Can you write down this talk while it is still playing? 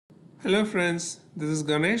Hello friends, this is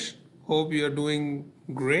Ganesh. Hope you are doing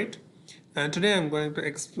great. And today I'm going to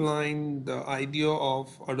explain the idea of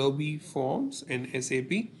Adobe Forms in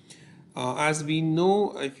SAP. As we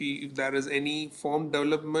know, if there is any form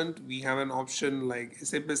development, we have an option like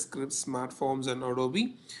SAP Scripts, Smart Forms, and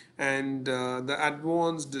Adobe. And the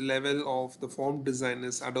advanced level of the form design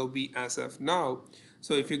is Adobe as of now.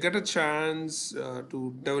 So if you get a chance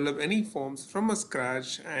to develop any forms from a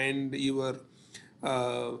scratch and your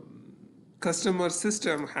uh, customer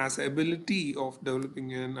system has ability of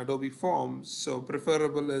developing an Adobe Forms, so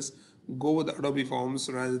preferable is go with Adobe Forms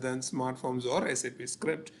rather than Smart Forms or SAP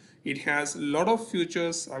Script. It has a lot of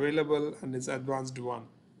features available and it's advanced one.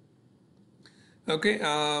 Okay,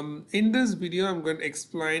 in this video, I'm going to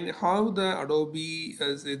explain how the Adobe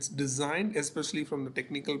is it's designed, especially from the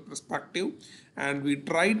technical perspective, and we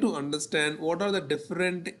try to understand what are the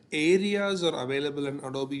different areas are available in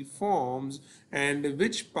Adobe Forms and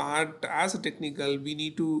which part as a technical we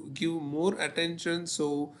need to give more attention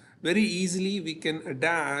so very easily we can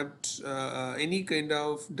adapt any kind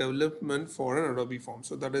of development for an Adobe Form.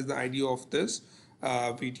 So that is the idea of this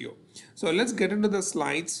video. So let's get into the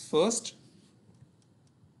slides first.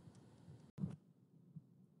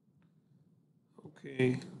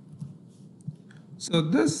 Okay, so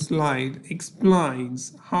this slide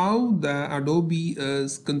explains how the Adobe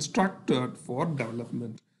is constructed for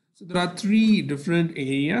development. So there are three different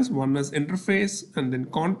areas. One is interface and then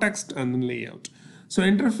context and then layout. So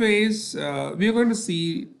interface, we are going to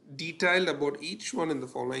see detailed about each one in the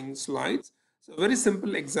following slides. So a very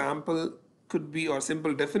simple example could be, or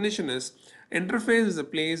simple definition is, interface is a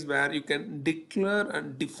place where you can declare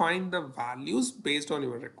and define the values based on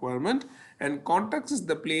your requirement, and context is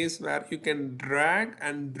the place where you can drag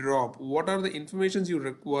and drop what are the informations you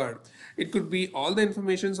require. It could be all the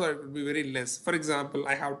informations or it could be very less. For example,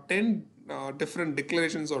 I have 10 different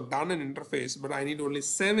declarations or done in interface, but I need only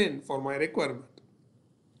 7 for my requirement.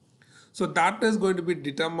 So that is going to be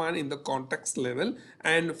determined in the context level,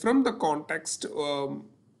 and from the context,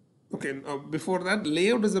 okay, before that,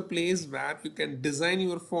 layout is a place where you can design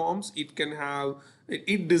your forms. It can have,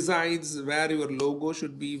 it decides where your logo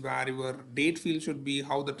should be, where your date field should be,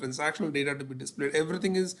 how the transactional data to be displayed.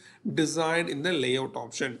 Everything is designed in the layout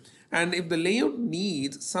option. And if the layout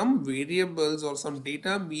needs some variables or some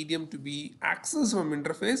data medium to be accessed from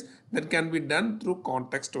interface, that can be done through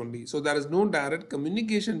context only. So there is no direct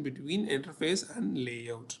communication between interface and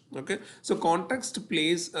layout. Okay, so context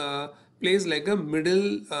plays like a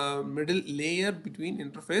middle layer between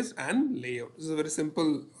interface and layout. This is a very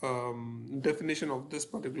simple definition of this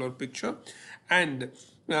particular picture. And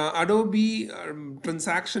Adobe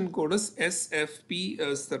transaction code is SFP,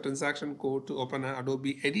 is the transaction code to open an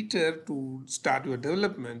Adobe editor to start your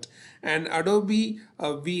development. And Adobe,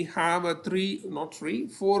 we have a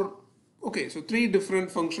four, okay, so three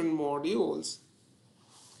different function modules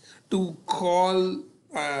to call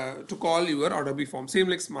your Adobe form. Same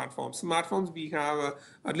like smart forms. Smart forms, we have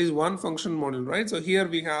at least one function module, right? So here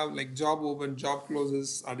we have like job open, job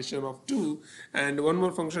closes, addition of 2, and one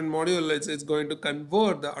more function module. It's going to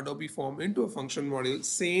convert the Adobe form into a function module,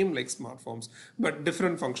 same like smart forms, but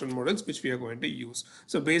different function models which we are going to use.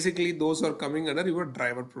 So basically those are coming under your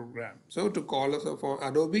driver program. So to call us for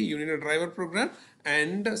Adobe, you need a driver program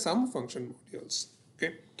and some function modules.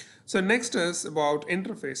 Okay. So next is about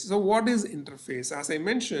interface. So what is interface? As I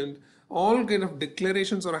mentioned, all kind of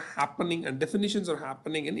declarations are happening and definitions are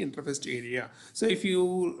happening in interface area. So if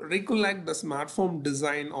you recollect the smart form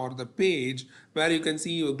design or the page where you can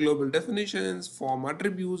see your global definitions, form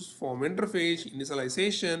attributes, form interface,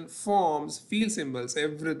 initialization, forms, field symbols,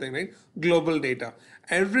 everything, right? Global data.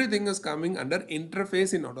 Everything is coming under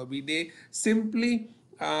interface in Adobe. They simply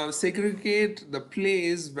segregate the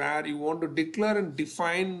place where you want to declare and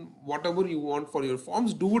define whatever you want for your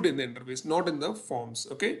forms. Do it in the interface, not in the forms.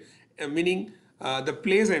 Okay, meaning the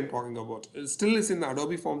place I'm talking about it still is in the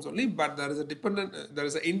Adobe Forms only, but there is a there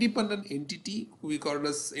is an independent entity we call it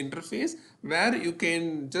as interface where you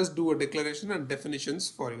can just do a declaration and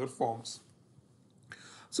definitions for your forms.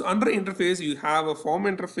 So under interface, you have a form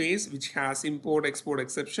interface which has import, export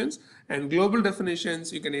exceptions, and global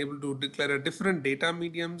definitions. You can able to declare a different data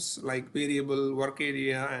mediums like variable, work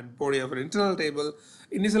area, and body of an internal table.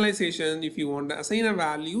 Initialization, if you want to assign a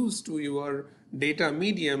values to your data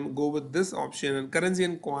medium, go with this option. And currency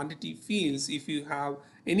and quantity fields, if you have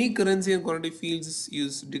any currency and quantity fields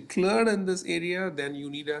is declared in this area, then you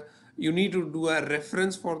need to do a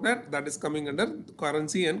reference for that is coming under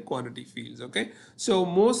currency and quantity fields. Okay, so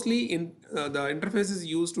mostly in the interface is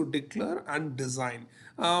used to declare and design.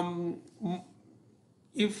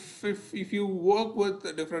 if you work with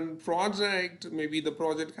a different project, maybe the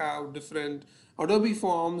project have different Adobe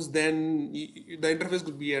Forms, then the interface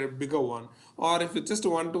could be a bigger one. Or if it's just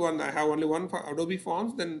one to one, I have only one for Adobe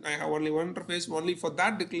Forms, then I have only one interface only for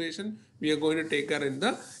that declaration. We are going to take care in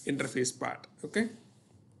the interface part. Okay.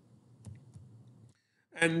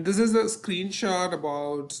 And this is a screenshot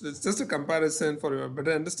about, it's just a comparison for a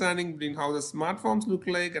better understanding between how the smart forms look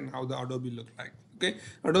like and how the Adobe look like. Okay,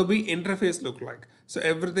 Adobe interface look like. So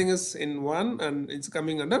everything is in one and it's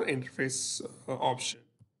coming under interface option.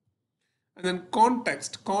 And then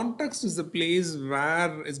context. Context is the place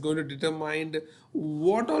where it's going to determine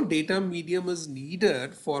what all data medium is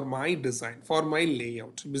needed for my design, for my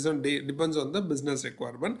layout. Depends on the business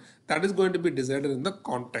requirement. That is going to be decided in the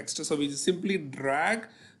context. So we simply drag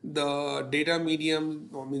the data medium,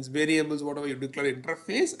 or means variables, whatever you declare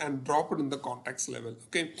interface, and drop it in the context level.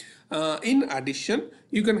 Okay. In addition,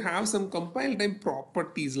 you can have some compile time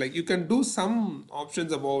properties, like you can do some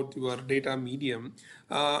options about your data medium.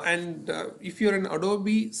 And if you're in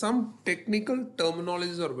Adobe, some technical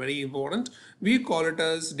terminologies are very important. We call it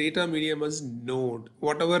as data medium as node,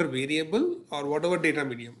 whatever variable or whatever data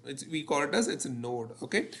medium, we call it as it's a node.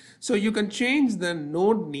 Okay, so you can change the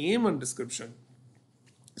node name and description.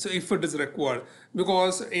 So if it is required,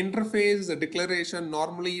 because interface the declaration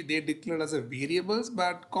normally they declare as a variables,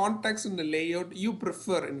 but context in the layout you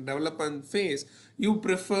prefer in development phase, you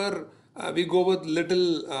prefer we go with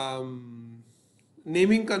little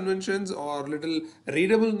naming conventions or little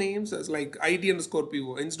readable names as like IT underscore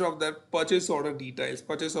PO instead of that purchase order details,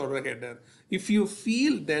 purchase order header. If you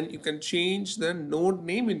feel, then you can change the node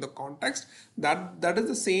name in the context. That is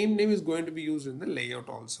the same name is going to be used in the layout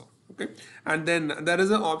also. Okay, and then there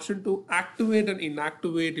is an option to activate and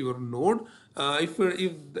inactivate your node.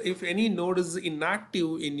 If any node is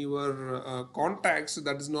inactive in your context,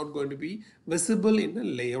 that is not going to be visible in the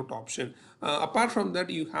layout option. Apart from that,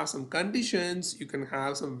 you have some conditions. You can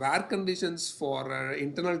have some where conditions for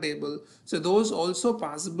internal table. So those also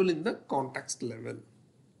possible in the context level.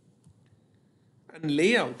 And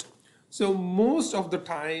layout. So most of the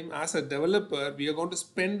time as a developer, we are going to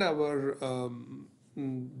spend our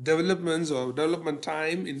developments or development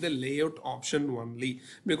time in the layout option only,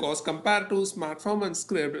 because compared to smartform and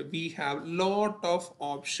script, we have lot of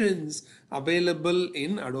options available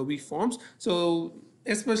in Adobe Forms. So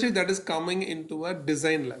especially that is coming into a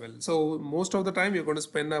design level. So most of the time we're going to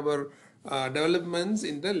spend our developments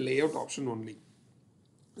in the layout option only.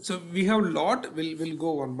 So we have a lot, we'll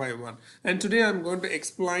go one by one. And today I'm going to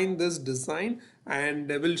explain this design, and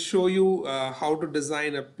I will show you how to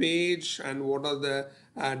design a page and what are the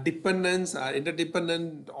dependents,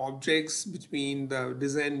 interdependent objects between the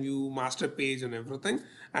design view, master page and everything.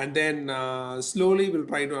 And then slowly we'll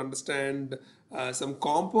try to understand some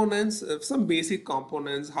components, some basic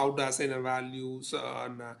components, how to assign a values,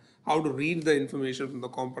 and how to read the information from the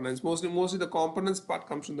components. Mostly the components part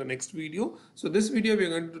comes in the next video. So this video we are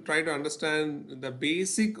going to try to understand the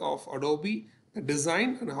basic of Adobe, the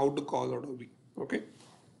design, and how to call Adobe. Okay.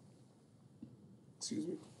 Excuse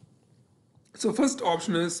me. So first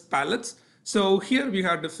option is palettes. So here we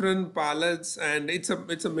have different palettes, and it's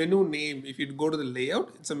a menu name. If you go to the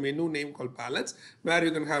layout, it's a menu name called palettes, where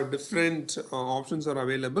you can have different options are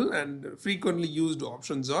available, and frequently used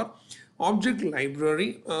options are object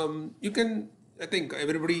library. You can, I think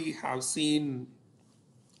everybody have seen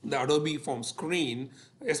the Adobe Forms screen,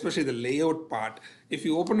 especially the layout part. If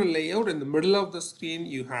you open a layout, in the middle of the screen,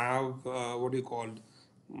 you have what you call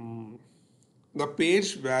the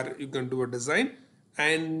page where you can do a design,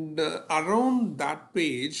 and around that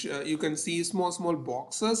page you can see small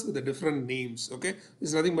boxes with the different names. Okay,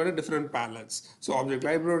 it's nothing but a different palettes. So object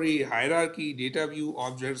library, hierarchy, data view,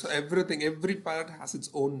 objects, so every palette has its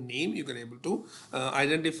own name. You can able to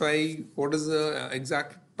identify what is the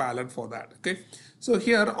exact palette for that. Okay, so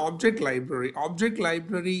here object library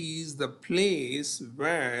is the place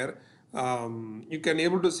where you can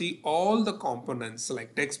able to see all the components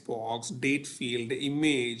like text box, date field,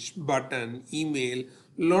 image, button, email,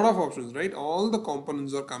 lot of options, right? All the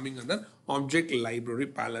components are coming under object library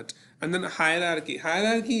palette. And then hierarchy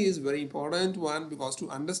is very important one, because to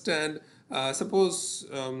understand suppose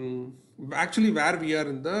actually where we are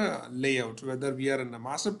in the layout, whether we are in the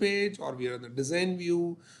master page or we are in the design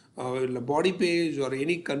view, in a body page or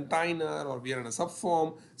any container, or we are in a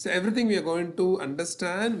subform. So everything we are going to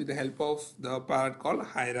understand with the help of the part called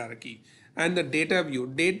hierarchy. And the data view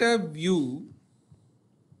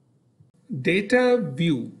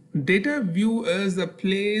is the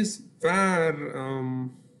place where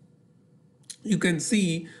you can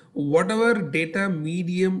see whatever data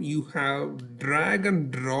medium you have drag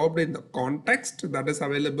and dropped in the context that is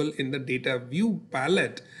available in the data view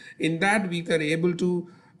palette. In that we can able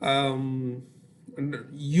to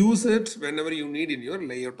use it whenever you need in your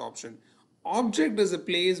layout option. Object is a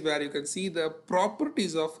place where you can see the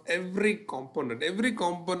properties of every component. Every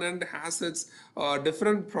component has its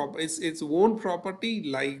its own property.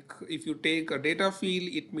 Like if you take a data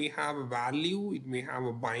field, it may have a value, it may have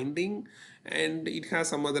a binding, and it has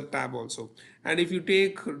some other tab also. And if you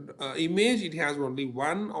take image, it has only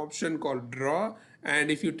one option called draw.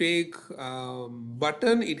 And if you take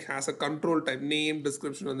button, it has a control type, name,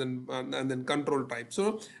 description, and then control type.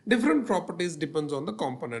 So different properties depends on the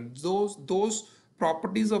component. Those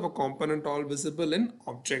properties of a component all visible in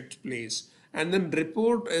object place. And then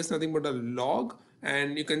report is nothing but a log,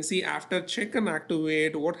 and you can see after check and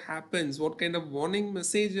activate what happens, what kind of warning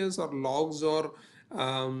messages or logs or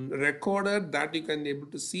recorded, that you can able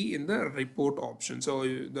to see in the report option. So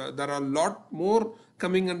there are a lot more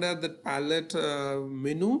coming under the palette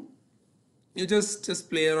menu. You just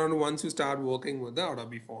play around once you start working with the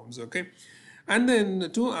Adobe Forms. Okay, and then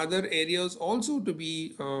two other areas also to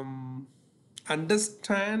be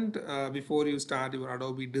understand before you start your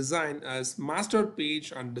Adobe design as master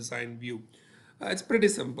page and design view. It's pretty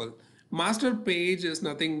simple. Master page is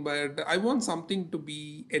nothing but I want something to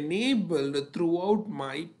be enabled throughout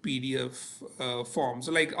my PDF form.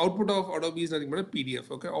 So like output of Adobe is nothing but a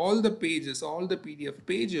PDF. Okay, all the pages, all the PDF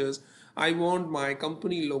pages, I want my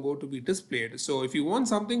company logo to be displayed. So if you want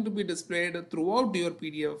something to be displayed throughout your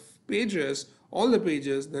PDF pages, all the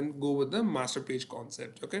pages, then go with the master page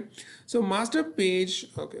concept. Okay, so master page,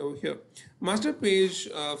 okay, over here, master page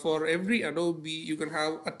for every Adobe you can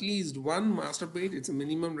have at least one master page. It's a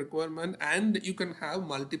minimum requirement, and you can have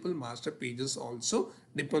multiple master pages also,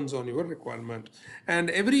 depends on your requirement. And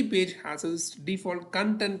every page has its default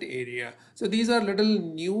content area. So these are little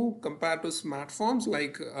new compared to smart forms,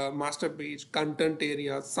 like master page, content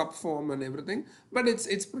area, subform, and everything, but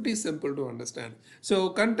it's pretty simple to understand.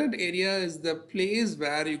 So content area is the place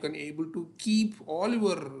where you can able to keep all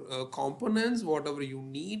your components, whatever you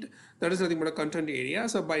need. That is nothing but a content area.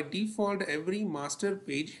 So by default every master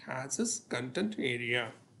page has its content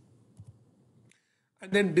area.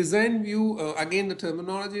 And then design view, again the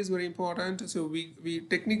terminology is very important. So we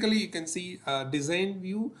technically you can see design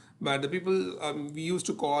view, but the people we used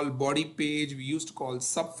to call body page, we used to call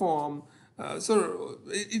subform. So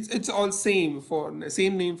it's all same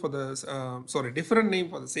name for the sorry, different name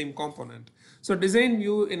for the same component. So design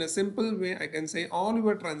view, in a simple way I can say all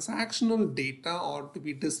your transactional data are to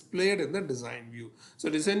be displayed in the design view. So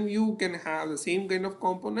design view can have the same kind of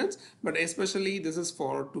components, but especially this is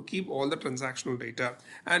for to keep all the transactional data.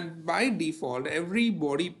 And by default every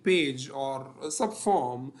body page or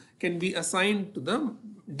subform can be assigned to the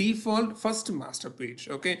default first master page.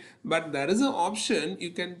 Okay, but there is an option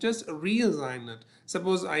you can just reassign it.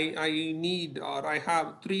 Suppose I need, or I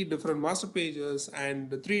have three different master pages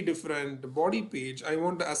and three different body page, I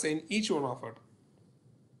want to assign each one of it.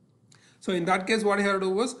 So in that case, what I have to do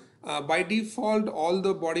was by default, all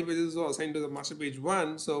the body pages are assigned to the master page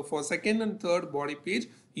 1. So for second and third body page,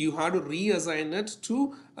 you have to reassign it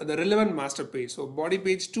to the relevant master page. So body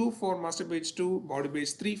page 2 for master page 2, body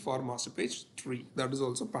page 3 for master page 3. That is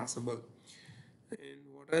also possible. And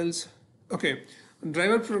what else? Okay,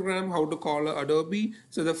 driver program, how to call Adobe.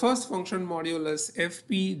 So the first function module is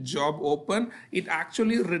FP job open. It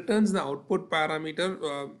actually returns the output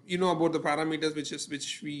parameter. You know about the parameters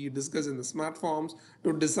which we discuss in the smart forms.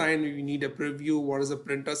 To design we need a preview, what is the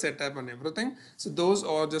printer setup and everything. So those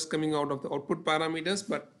are just coming out of the output parameters.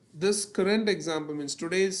 But this current example means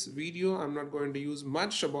today's video, I'm not going to use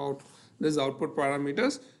much about this output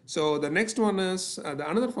parameters. So the next one is the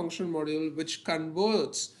another function module which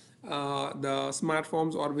converts the smart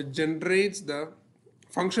forms, or which generates the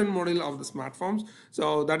function module of the smart forms.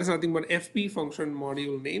 So that is nothing but FP function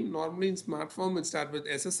module name. Normally in smart form it starts with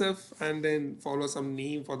SSF and then follow some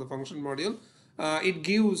name for the function module. It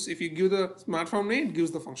gives, if you give the smart form name, it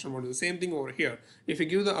gives the function module. Same thing over here. If you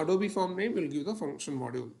give the Adobe form name, it will give the function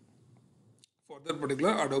module for that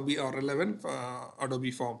particular Adobe or relevant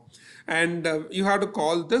Adobe form. And you have to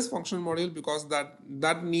call this function module because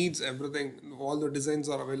that needs everything. All the designs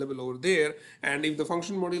are available over there. And if the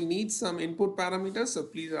function module needs some input parameters, so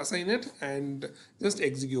please assign it and just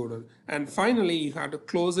execute it. And finally, you have to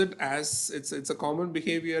close it, as it's a common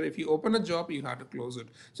behavior. If you open a job, you have to close it.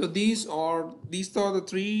 So these are the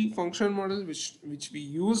three function models which we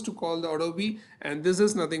use to call the Adobe, and this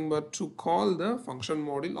is nothing but to call the function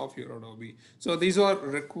module of your Adobe. So these are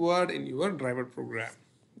required in your driver program.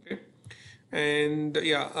 Okay. And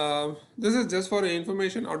yeah, this is just for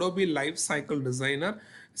information. Adobe Lifecycle Designer.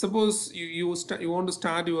 Suppose you want to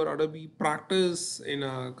start your Adobe practice in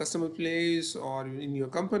a customer place or in your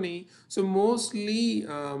company. So mostly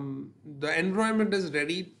the environment is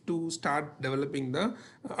ready to start developing the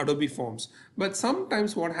Adobe Forms. But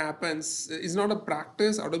sometimes what happens is not a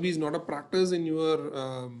practice. Adobe is not a practice in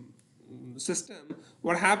your system.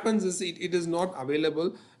 What happens is it is not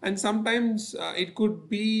available, and sometimes it could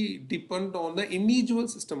be depend on the individual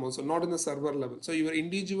system also, not in the server level. So your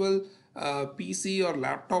individual PC or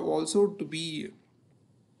laptop also to be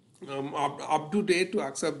up to date to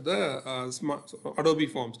accept the Adobe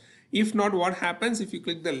Forms. If not, what happens if you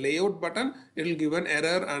click the layout button, it will give an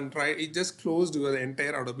error and try it just closed your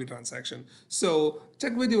entire Adobe transaction. So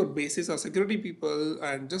check with your basis or security people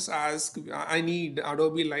and just ask, I need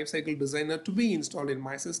Adobe Lifecycle Designer to be installed in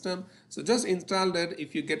my system. So just install that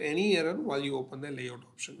if you get any error while you open the layout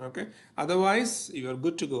option. Okay, otherwise you are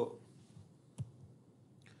good to go.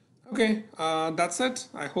 Okay, that's it.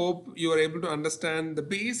 I hope you are able to understand the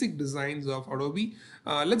basic designs of Adobe.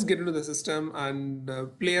 Let's get into the system and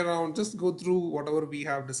play around, just go through whatever we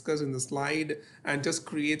have discussed in the slide and just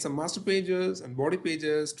create some master pages and body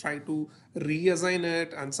pages, try to reassign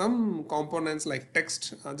it, and some components like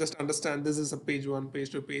text, just understand this is a page 1,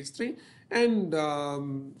 page 2, page 3, and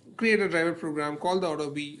create a driver program, call the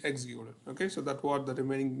Adobe, execute it. Okay, so that's what the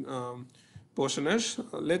remaining portion is.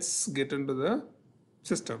 Let's get into the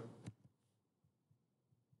system.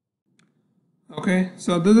 Okay,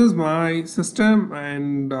 so this is my system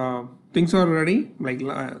and things are ready, like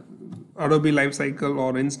Adobe Lifecycle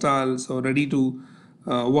or install, so ready to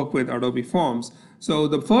work with Adobe Forms. So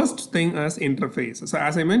the first thing is interface. So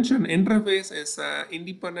as I mentioned, interface is an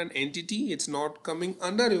independent entity. It's not coming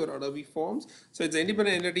under your Adobe Forms. So it's an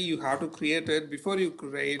independent entity. You have to create it before you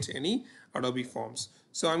create any Adobe Forms.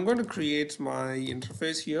 So I'm going to create my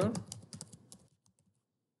interface here.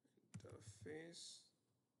 Interface.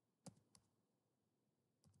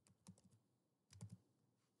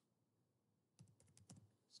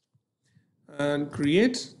 And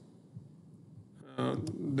create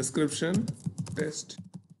description, test,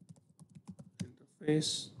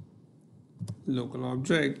 interface, local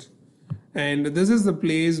object, and this is the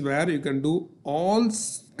place where you can do all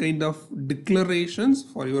kind of declarations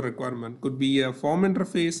for your requirement. Could be a form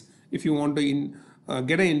interface if you want to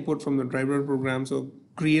get an input from the driver program, so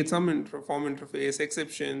create some form interface,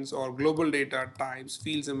 exceptions or global data types,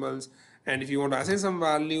 field symbols, and if you want to assign some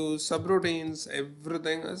values, subroutines,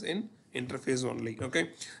 everything is in interface only. Okay,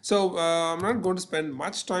 so I'm not going to spend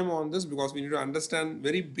much time on this because we need to understand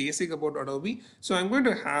very basic about Adobe. So I'm going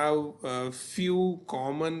to have a few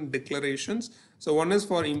common declarations. So one is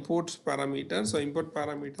for import parameter. So import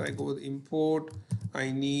parameter, I go with import.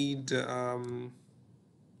 I need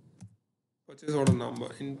purchase order number,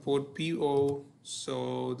 import PO.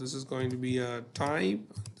 So this is going to be a type.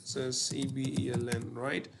 This is CBELN,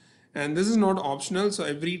 right? And this is not optional. So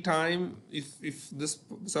every time if this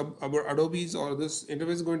Adobe's or this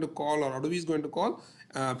interface is going to call or Adobe is going to call,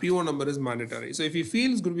 PO number is mandatory. So if you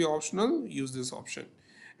feel it's going to be optional, use this option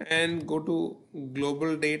and go to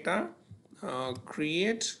global data,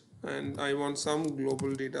 create, and I want some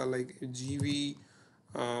global data like GV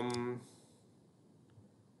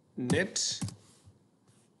net.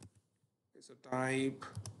 So type,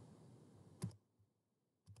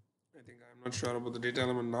 I think I'm not sure about the data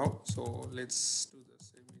element now. So let's do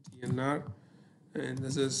this METNR, and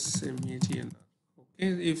this is METNR.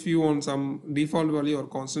 Okay, if you want some default value or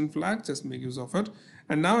constant flag, just make use of it.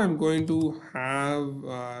 And now I'm going to have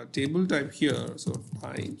a table type here. So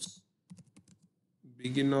types,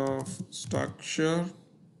 begin of structure,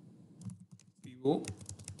 PO.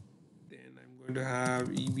 Then I'm going to have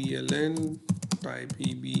EBLN, type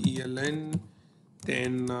EBELN,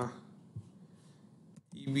 then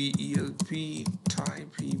EBELP,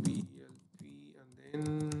 type EBELP, and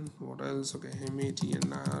then what else? Okay,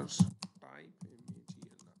 MATNR, type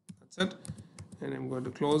MATNR. That's it. And I'm going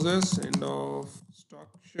to close this. End of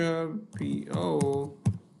structure, PO,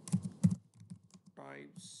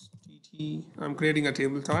 types, TT. I'm creating a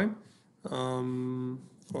table type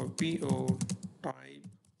for PO, type,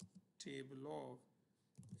 table of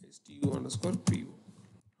STU underscore PO.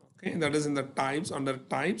 Okay, that is in the types, under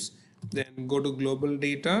types. Then go to global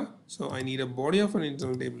data. So I need a body of an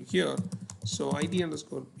internal table here. So ID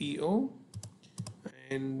underscore PO,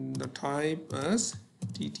 and the type is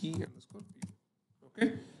TT underscore PO.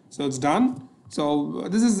 Okay, so it's done. So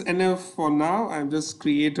this is enough for now. I've just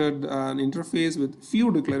created an interface with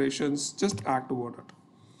few declarations. Just act over it.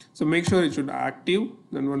 So make sure it should active,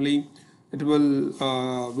 then only it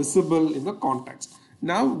will visible in the context.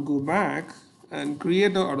 Now go back and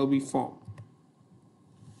create a Adobe form.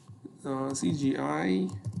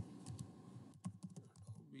 CGI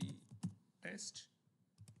Adobe test,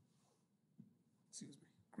 excuse me,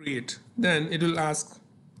 create. Then it will ask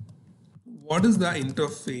what is the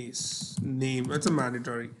interface name. That's a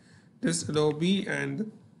mandatory. This Adobe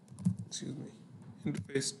and, excuse me,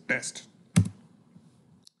 interface test.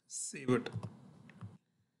 Save it.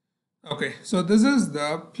 Okay, so this is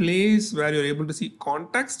the place where you're able to see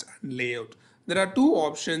context and layout. There are two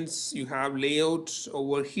options. You have layout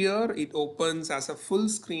over here. It opens as a full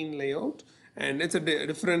screen layout and it's a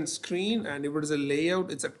different screen, and if it is a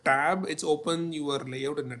layout, it's a tab. It's open your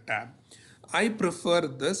layout in a tab. I prefer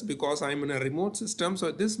this because I'm in a remote system,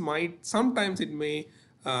 so this might sometimes it may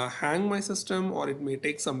hang my system, or it may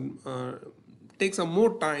take some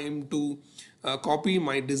more time to copy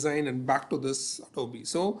my design and back to this Adobe.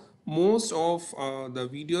 So most of the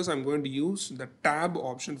videos I'm going to use the tab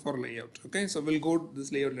option for layout. Okay, so we'll go to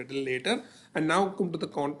this layout a little later, and now come to the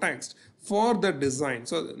context for the design.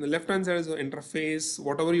 So the left hand side is the interface.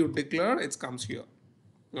 Whatever you declare, it comes here.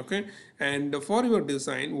 Okay, and for your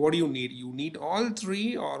design, what do you need? You need all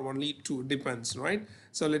three or only two, depends, right?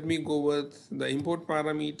 So let me go with the import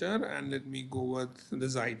parameter, and let me go with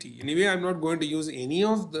this IT. Anyway, I'm not going to use any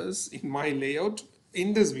of this in my layout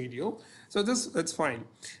in this video, so that's fine.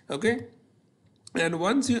 Okay, and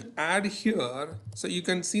once you add here, so you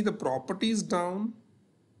can see the properties down.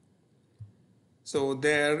 So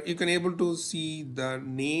there you can able to see the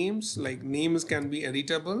names, like names can be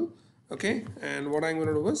editable. Okay, and what I'm going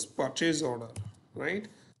to do is purchase order, right?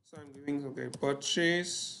 So I'm giving, okay,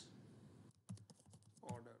 purchase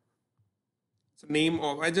order. So name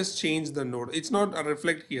of, I just changed the node. It's not a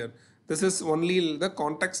reflect here. This is only the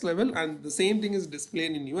context level, and the same thing is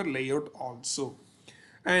displayed in your layout also.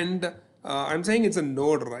 And I'm saying it's a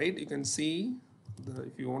node, right? You can see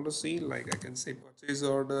if you want to see, like I can say purchase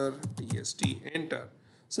order tst enter.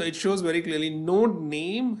 So it shows very clearly node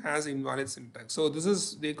name has invalid syntax. So this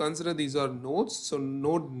is, they consider these are nodes, so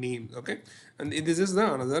node name. Okay, and this is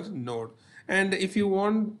the another node. And if you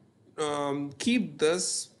want keep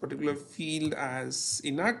this particular field as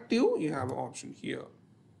inactive, you have an option here.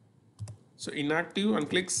 So inactive, and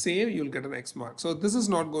click save, you'll get an X mark. So this is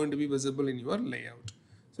not going to be visible in your layout.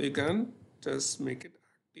 So you can just make it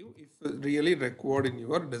active if really required in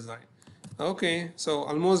your design. Okay, so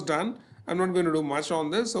almost done. I'm not going to do much on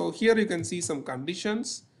this. So here you can see some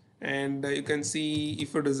conditions, and you can see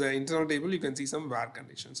if it is an internal table, you can see some where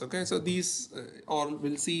conditions. Okay, so these all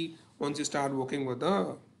we'll see once you start working with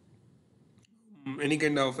the any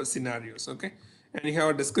kind of scenarios. Okay, and you have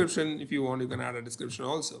a description. If you want, you can add a description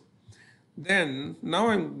also. Then now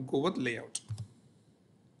I'm go with layout.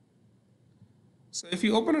 So if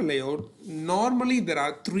you open a layout, normally there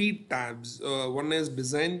are three tabs. One is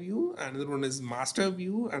design view, another one is master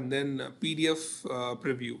view, and then PDF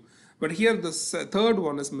preview. But here the third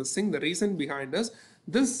one is missing. The reason behind is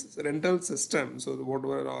this rental system, so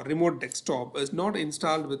whatever remote desktop, is not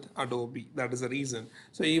installed with Adobe. That is the reason.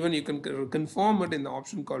 So even you can confirm it in the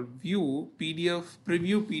option called view PDF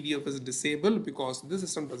preview. PDF is disabled because this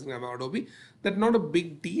system doesn't have Adobe. That's not a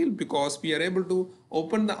big deal because we are able to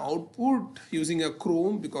open the output using a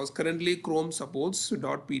Chrome, because currently Chrome supports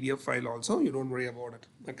 .pdf file also. You don't worry about it.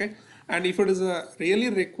 Okay, and if it is really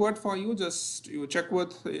required for you, just you check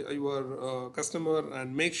with your customer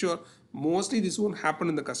and make sure. Mostly this won't happen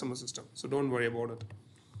in the customer system, so don't worry about it.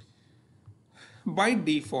 By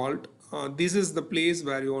default, this is the place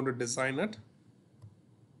where you want to design it.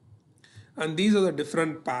 And these are the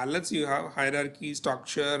different palettes. You have hierarchy,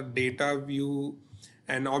 structure, data view,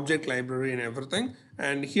 and object library and everything.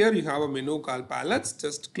 And here you have a menu called palettes.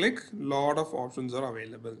 Just click, lot of options are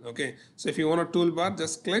available. Okay, so if you want a toolbar,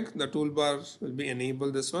 just click, the toolbar will be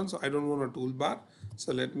enabled, this one. So I don't want a toolbar,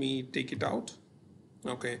 so let me take it out.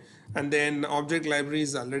 Okay, and then object library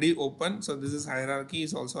is already open, so this is hierarchy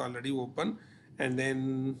is also already open. And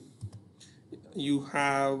then you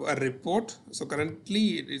have a report. So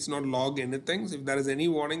currently it's not log anything, so if there is any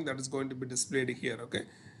warning, that is going to be displayed here. Okay,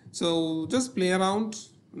 so just play around,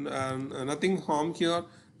 nothing harm here.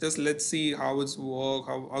 Just let's see how it's work,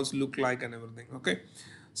 how it's look like and everything. Okay,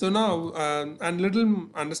 so now and little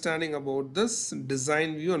understanding about this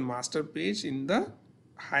design view and master page in the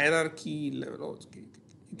hierarchy level. Okay,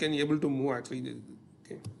 you can be able to move actually.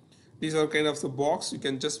 Okay, these are kind of the box, you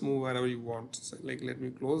can just move wherever you want. So like, let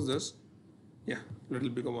me close this. Yeah, little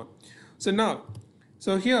bigger one. So now,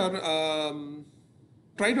 so here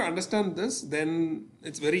try to understand this, then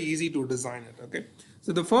it's very easy to design it. Okay,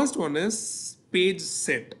 so the first one is page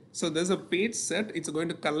set. So there's a page set. It's going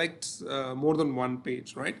to collect more than one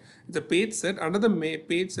page, right? It's a page set. Under the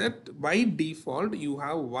page set, by default, you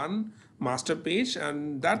have one master page,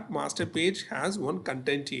 and that master page has one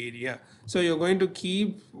content area. So you're going to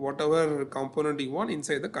keep whatever component you want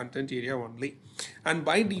inside the content area only. And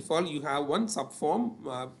by default, you have one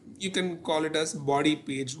subform. You can call it as body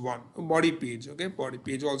page one, body page, okay? Body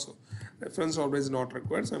page also. Reference always not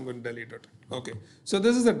required, so I'm going to delete it. Okay, so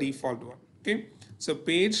this is the default one. Okay, so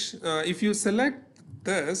page, if you select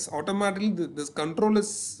this, automatically this control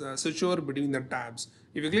is switch over between the tabs.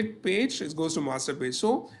 If you click page, it goes to master page.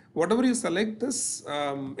 So whatever you select, this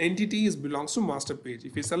entity is belongs to master page.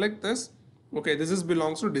 If you select this, okay, this is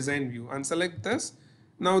belongs to design view, and select this,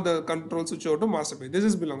 now the control switch over to master page. This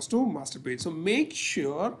is belongs to master page. So make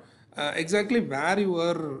sure exactly where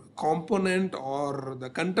your component or the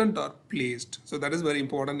content are placed. So that is very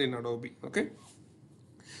important in Adobe. Okay.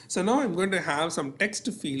 So now I'm going to have some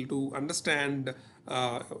text field to understand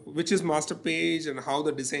which is master page and how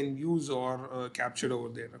the design views are captured over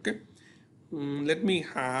there. Okay. Let me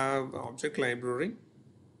have object library.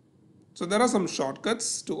 So there are some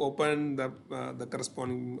shortcuts to open the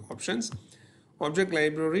corresponding options. Object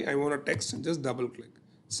library, I want a text, just double click.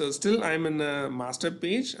 So still I'm in a master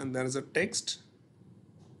page and there is a text.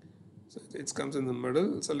 So it comes in the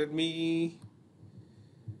middle. So let me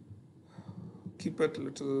keep it a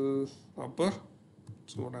little upper.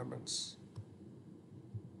 So what happens?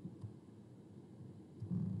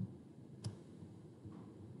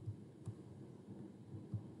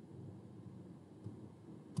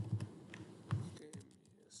 Okay,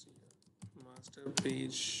 master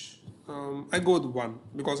page. I go with one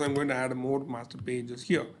because I'm going to add more master pages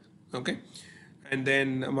here. Okay, and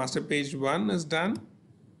then master page one is done.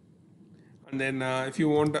 And then if you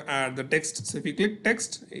want to add the text, so if you click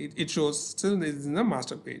text, it shows still is in the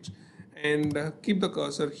master page. And keep the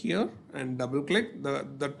cursor here and double click.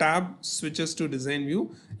 The tab switches to design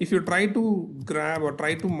view. If you try to grab or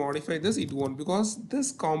try to modify this, it won't, because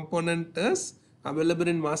this component is available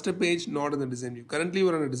in master page, not in the design view. Currently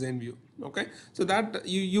we're on a design view. Okay, so that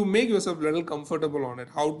you make yourself a little comfortable on it,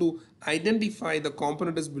 how to identify the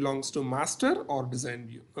component is belongs to master or design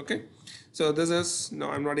view. Okay, so this is,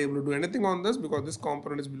 no, I'm not able to do anything on this because this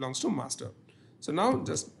component is belongs to master. So now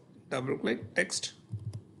just double click text,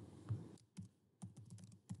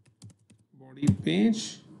 body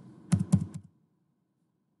page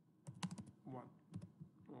one.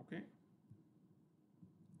 Okay,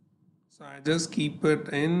 so I just keep it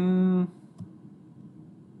in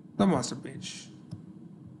the master page.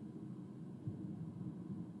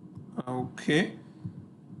 Okay,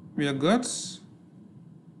 we are good.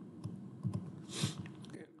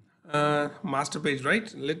 Master page,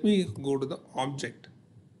 right? Let me go to the object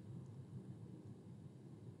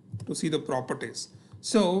to see the properties.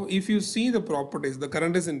 So if you see the properties, the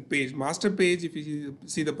current is in page, master page. If you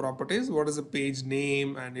see the properties, what is the page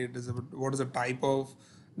name, and it is what is the type of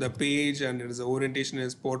the page, and it is the orientation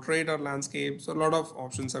is portrait or landscape. So a lot of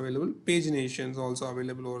options available. Paginations also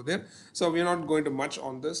available over there. So we are not going to much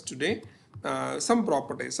on this today. Some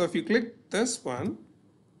properties. So if you click this one,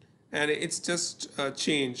 and it's just a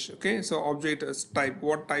change. Okay, so object is type,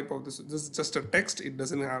 what type of this is just a text, it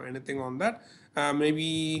doesn't have anything on that.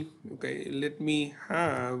 Maybe, okay, let me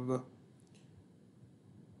have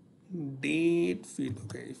date field.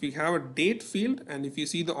 Okay, if you have a date field, and if you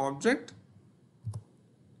see the object,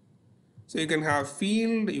 so you can have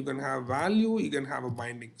field, you can have value, you can have a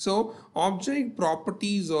binding. So object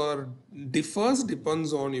properties or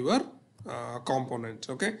depends on your component.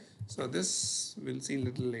 Okay, so this we'll see a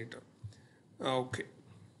little later. Okay,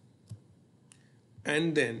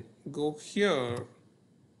 and then go here.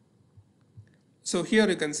 So here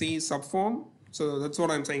you can see subform. So that's what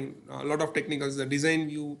I'm saying. A lot of technicals, the design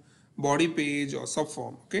view, body page or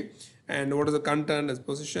subform. Okay, and what is the content as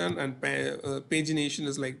position, and pagination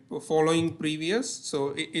is like following previous.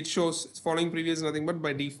 So it shows following previous nothing but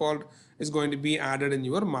by default is going to be added in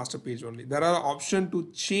your master page only. There are option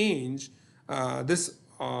to change this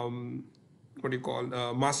what do you call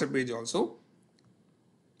master page also.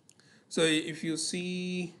 So if you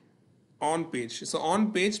see on page, so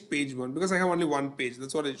on page, page one, because I have only one page,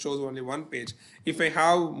 that's what it shows, only one page. If I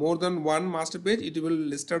have more than one master page, it will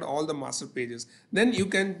listed all the master pages. Then you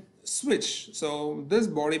can switch. So this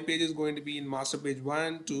body page is going to be in master page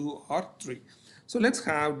 1, 2 or 3. So let's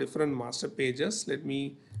have different master pages. Let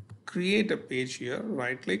me create a page here,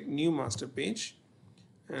 right click, new master page,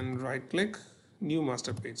 and right click, new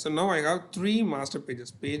master page. So now I have 3 master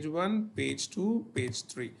pages, page 1, page 2, page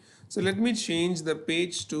 3. So let me change the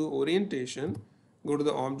page to orientation, go to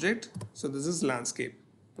the object. So this is landscape.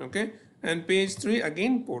 Okay, and page 3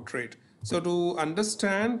 again portrait. So to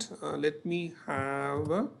understand, let me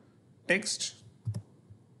have a text.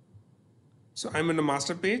 So I'm in the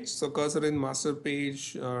master page, so cursor in master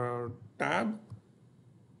page tab,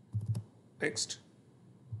 text,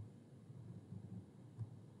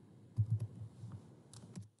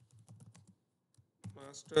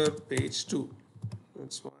 master page 2.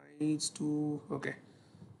 That's why it's 2. Okay,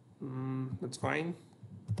 that's fine.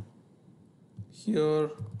 Here,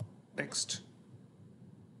 text,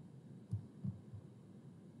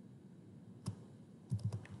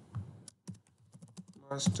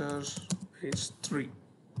 master page 3.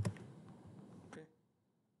 Okay.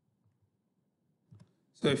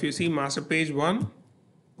 So if you see master page 1,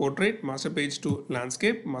 portrait, master page 2,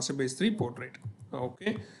 landscape, master page 3, portrait.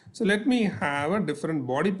 Okay. So let me have a different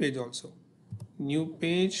body page also. New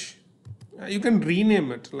page. You can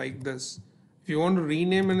rename it like this. If you want to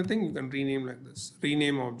rename anything, you can rename like this.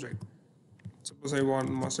 Rename object. Suppose I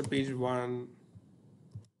want master page 1,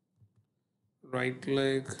 right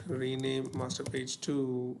click, rename master page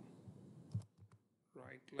 2,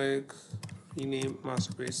 right click, rename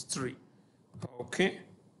master page 3. Okay.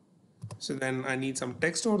 So then I need some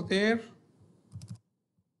text over there.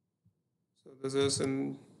 So this is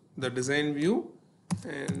in the design view,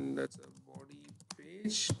 and that's a body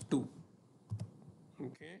page 2.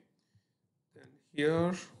 Okay. Then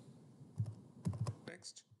here,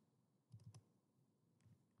 text,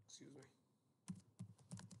 excuse me,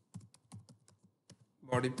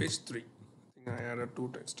 body page 3. I think I added 2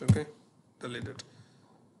 text. Okay. Delete it.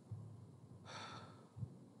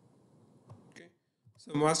 Okay.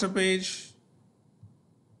 So master page,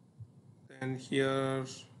 then here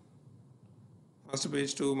master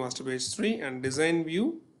page 2, master page 3, and design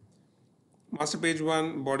view, master page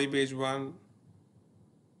 1, body page 1,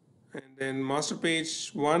 and then master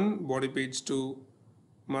page 1, body page 2,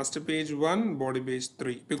 master page 1, body page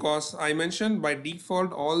 3, because I mentioned by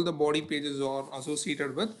default all the body pages are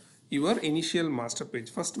associated with your initial master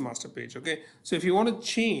page, first master page. Okay, so if you want to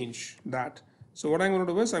change that, so what I'm going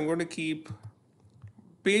to do is I'm going to keep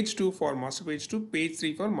page 2 for master page 2, page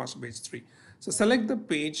 3 for master page 3. So select the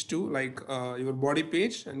page 2 like your body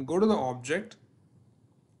page and go to the object.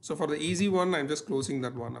 So for the easy one, I'm just closing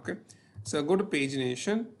that one. Okay, so go to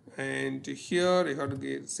pagination, and here you have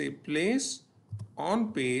to say place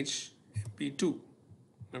on page MP2.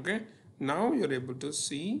 Okay, now you're able to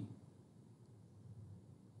see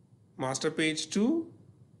master page 2,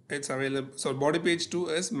 it's available. So body page 2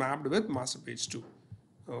 is mapped with master page 2.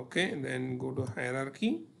 Okay, and then go to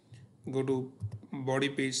hierarchy, go to body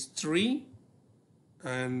page 3,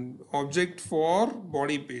 and object for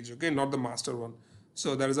body page. Okay, not the master one.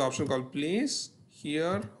 So there is an option called place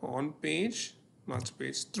here on page master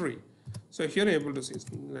page 3. So here you're able to see,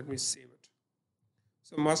 let me save it.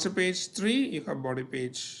 So master page 3, you have body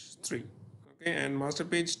page 3. Okay, and master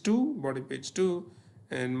page 2, body page 2,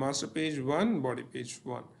 and master page 1, body page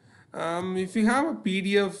 1. If you have a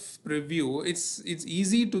PDF preview, it's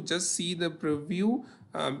easy to just see the preview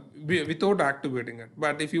without activating it.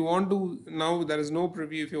 But if you want to, now there is no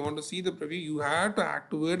preview, if you want to see the preview, you have to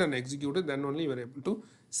activate and execute it, then only you are able to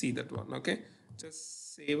see that one. Okay,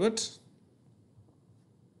 just save it.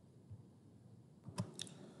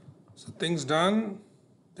 So things done.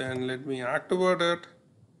 Then let me activate it.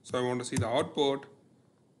 So I want to see the output.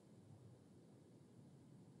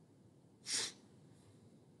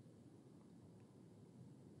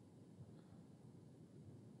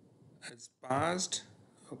 It's passed.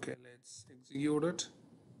 Okay, let's execute it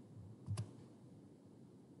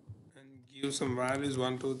and give some values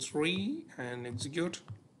 1, 2, 3 and execute.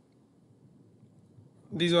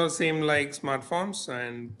 These are same like smart forms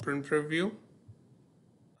and print preview.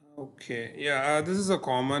 Okay, yeah, this is a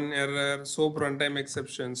common error, SOAP runtime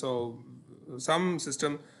exception. So some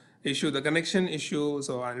system issue, the connection issue.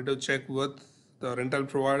 So I need to check with the rental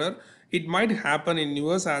provider. It might happen in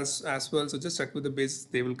yours as well. So just check with the base,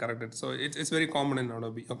 they will correct it. So it's very common in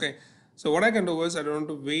Adobe. Okay. So what I can do is I don't want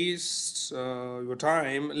to waste your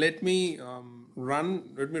time. Let me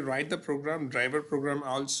write the program, driver program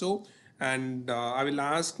also, and I will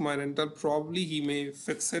ask my rental. Probably he may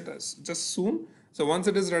fix it just soon. So once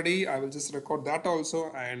it is ready, I will just record that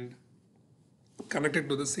also and connect it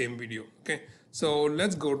to the same video. Okay. So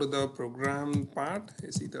let's go to the program part,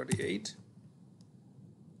 AC38.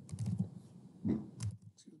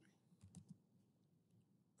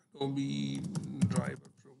 Adobe driver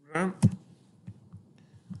program.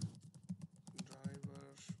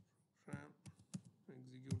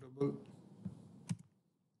 Executable,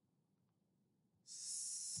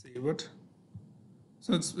 save it.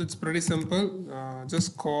 So it's pretty simple.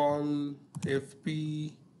 Just call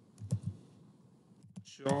fp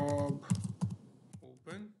job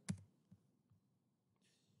open.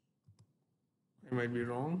 I might be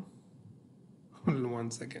wrong. Hold on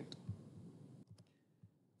 1 second.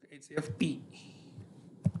 It's FP.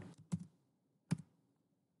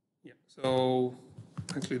 Yeah. So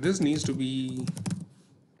actually, this needs to be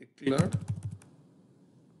declared.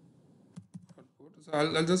 So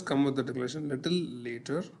I'll just come with the declaration little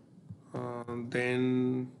later.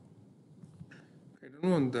 Then I don't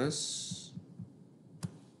know on this.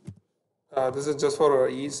 This is just for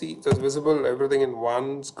easy, just visible everything in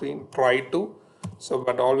one screen. Try to, so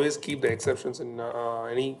but always keep the exceptions in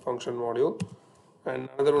any function module. And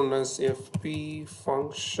another one is FP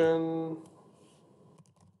function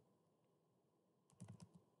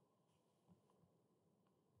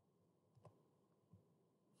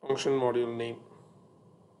module name.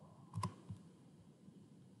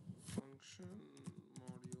 Function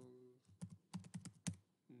module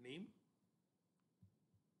name.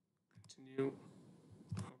 Continue.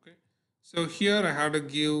 Okay. So here I have to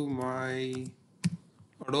give my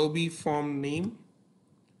Adobe form name.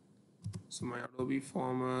 So my Adobe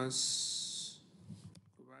form is,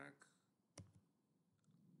 go back.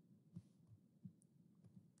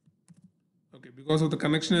 Okay, because of the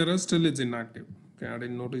connection error, still it's inactive. Okay, I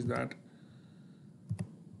didn't notice that.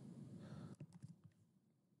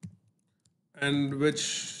 And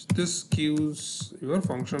which this gives your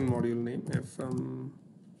function module name, fm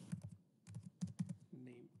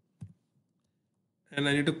name. And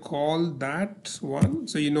I need to call that one.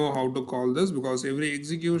 So you know how to call this, because every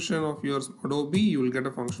execution of your Adobe, you will get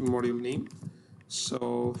a function module name.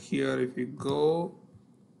 So here, if you go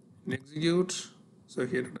and execute, so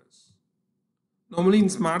here it is. Normally in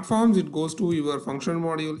smart forms, it goes to your function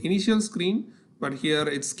module initial screen, but here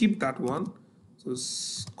it skipped that one. So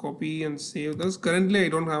copy and save this. Currently, I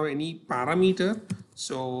don't have any parameter,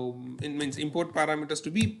 so it means import parameters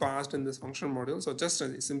to be passed in this function module. So just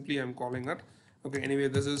simply I'm calling it. Okay. Anyway,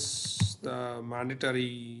 this is the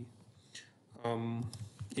mandatory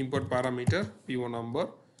import parameter p1 number.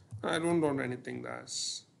 I don't want anything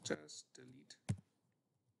that's just delete.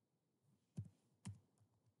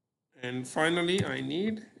 And finally, I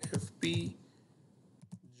need fp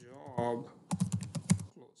job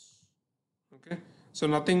close. Okay, so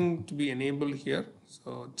nothing to be enabled here,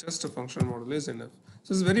 so just a function model is enough.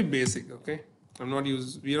 So it's very basic. Okay, we are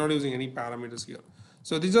not using any parameters here.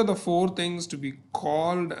 So these are the four things to be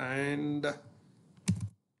called, and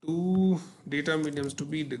two data mediums to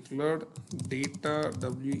be declared: data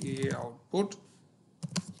wa output,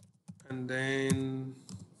 and then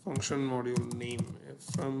function module name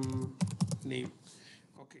from name.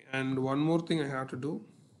 Okay, and one more thing I have to do.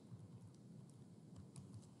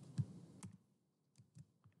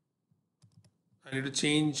 I need to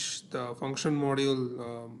change the function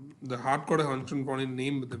module, the hard-coded function module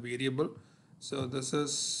name with the variable. So this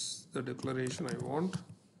is the declaration I want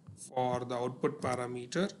for the output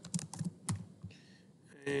parameter.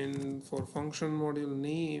 And for function module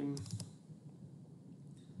name,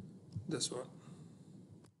 this one.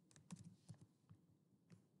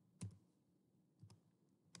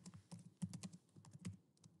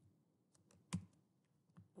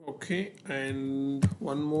 Okay, and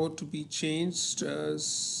one more to be changed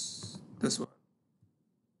as this one,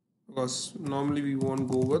 because normally we won't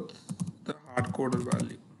go with the hard-coded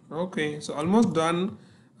value. Okay, so almost done.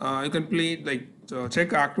 You can play like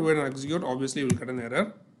check, activate, and execute. Obviously, you will get an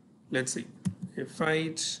error. Let's see. If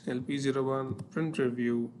fight LP01 print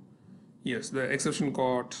review. Yes, the exception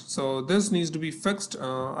caught. So this needs to be fixed.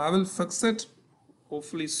 I will fix it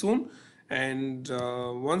hopefully soon. And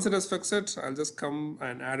once it is fixed, I'll just come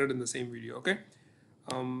and add it in the same video. Okay.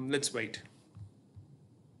 Let's wait.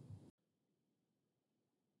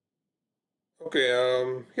 Okay,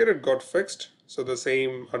 here it got fixed. So the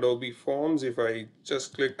same Adobe Forms, if I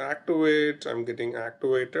just click activate, I'm getting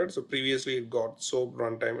activated. So previously it got SOAP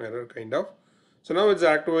runtime error kind of. So now it's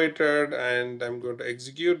activated, and I'm going to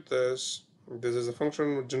execute this. This is a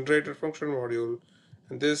function generated function module,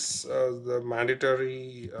 and this the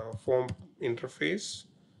mandatory form interface.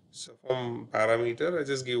 So form parameter, I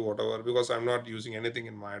just give whatever because I'm not using anything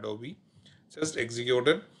in my Adobe. Just execute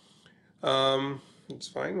it. It's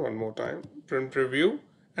fine. One more time, print preview.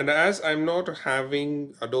 And as I'm not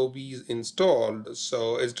having Adobe installed,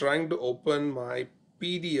 so it's trying to open my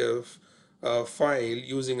PDF file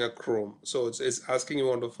using a Chrome. So it's asking you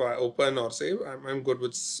want to open or save. I'm good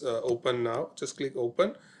with open now. Just click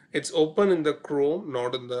open. It's open in the Chrome,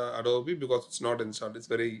 not in the Adobe, because it's not installed. It's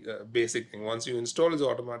very basic thing. Once you install, it's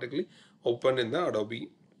automatically open in the Adobe.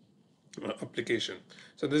 application.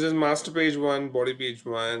 So this is master page 1, body page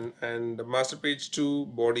 1, and master page 2,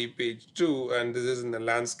 body page 2, and this is in the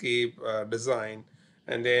landscape design,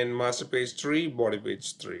 and then master page 3, body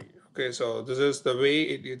page 3. Okay, so this is the way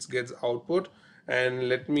it gets output. And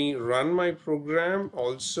let me run my program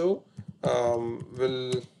also.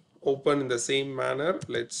 Will open in the same manner.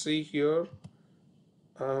 Let's see here.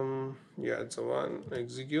 Yeah, it's a one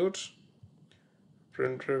execute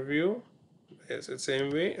print review. Yes, it's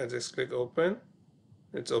same way. I just click open.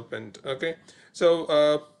 It's opened. Okay,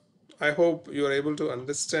 so I hope you are able to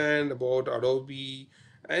understand about Adobe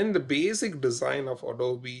and the basic design of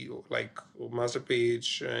Adobe, like master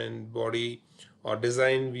page and body or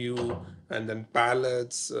design view, and then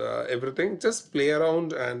palettes, everything. Just play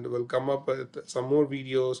around and we'll come up with some more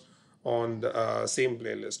videos on the same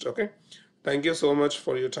playlist. Okay, thank you so much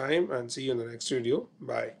for your time and see you in the next video.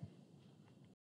 Bye.